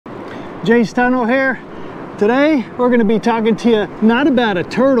Jace Tunnell here. Today we're going to be talking to you not about a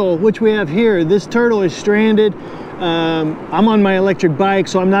turtle, which we have here. This turtle is stranded. I'm on my electric bike,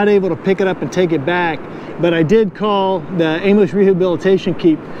 so I'm not able to pick it up and take it back, but I did call the Amos Rehabilitation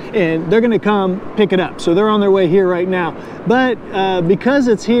Keep and they're going to come pick it up. So they're on their way here right now. But because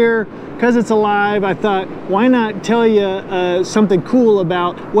it's here, because it's alive, I thought, why not tell you something cool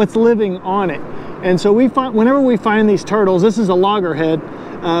about what's living on it. And so whenever we find these turtles, this is a loggerhead,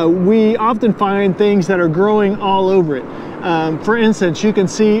 we often find things that are growing all over it. For instance, you can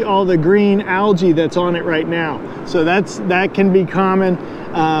see all the green algae that's on it right now. So that can be common.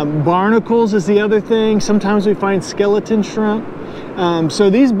 Barnacles is the other thing. Sometimes we find skeleton shrimp.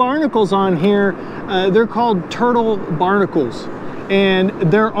 So these barnacles on here, they're called turtle barnacles. And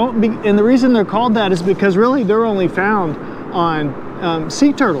the reason they're called that is because really they're only found on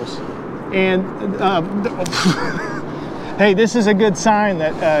sea turtles. And hey, this is a good sign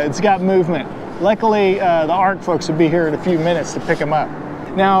that it's got movement. Luckily, the ARC folks will be here in a few minutes to pick them up.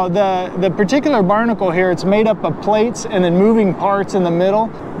 Now, the particular barnacle here, it's made up of plates and then moving parts in the middle.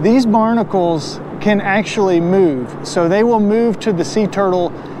 These barnacles can actually move. So they will move to the sea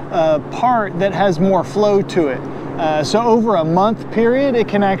turtle part that has more flow to it. So over a month period, it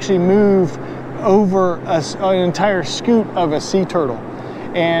can actually move over an entire scoot of a sea turtle.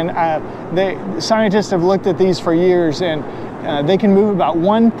 And scientists have looked at these for years, and they can move about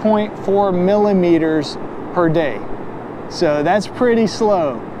 1.4 millimeters per day. So that's pretty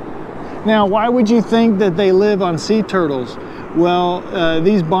slow. Now, why would you think that they live on sea turtles? Well,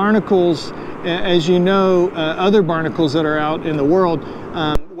 these barnacles, as you know, other barnacles that are out in the world,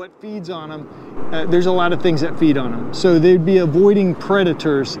 what feeds on them, there's a lot of things that feed on them. So they'd be avoiding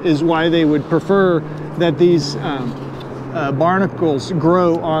predators is why they would prefer that these barnacles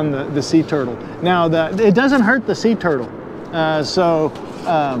grow on the sea turtle. Now, it doesn't hurt the sea turtle, so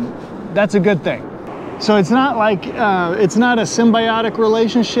that's a good thing. So it's not like it's not a symbiotic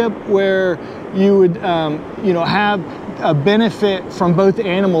relationship where you would have a benefit from both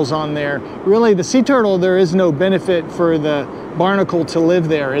animals on there. Really, the sea turtle, there is no benefit for the barnacle to live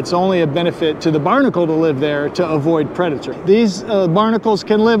there. It's only a benefit to the barnacle to live there to avoid predator. These barnacles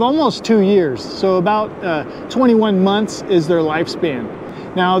can live almost 2 years, so about 21 months is their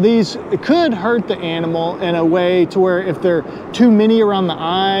lifespan. Now, these could hurt the animal in a way to where if they're too many around the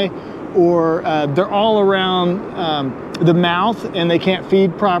eye, or they're all around the mouth and they can't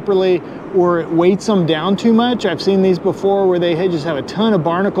feed properly, or it weights them down too much. I've seen these before where they just have a ton of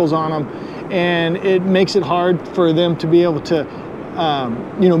barnacles on them, and it makes it hard for them to be able to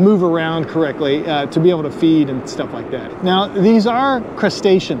move around correctly, to be able to feed and stuff like that. Now, these are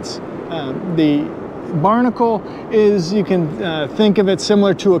crustaceans. The barnacle is, you can think of it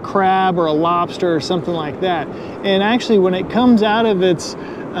similar to a crab or a lobster or something like that. And actually, when it comes out of its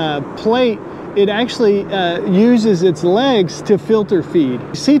plate, it actually uses its legs to filter feed.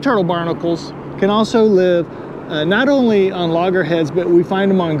 Sea turtle barnacles can also live not only on loggerheads, but we find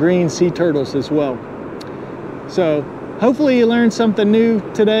them on green sea turtles as well. So hopefully you learned something new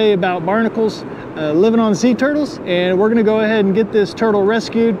today about barnacles living on sea turtles, and we're gonna go ahead and get this turtle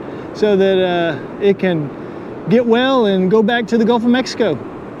rescued so that it can get well and go back to the Gulf of Mexico.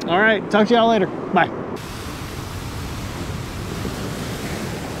 All right, talk to y'all later. Bye.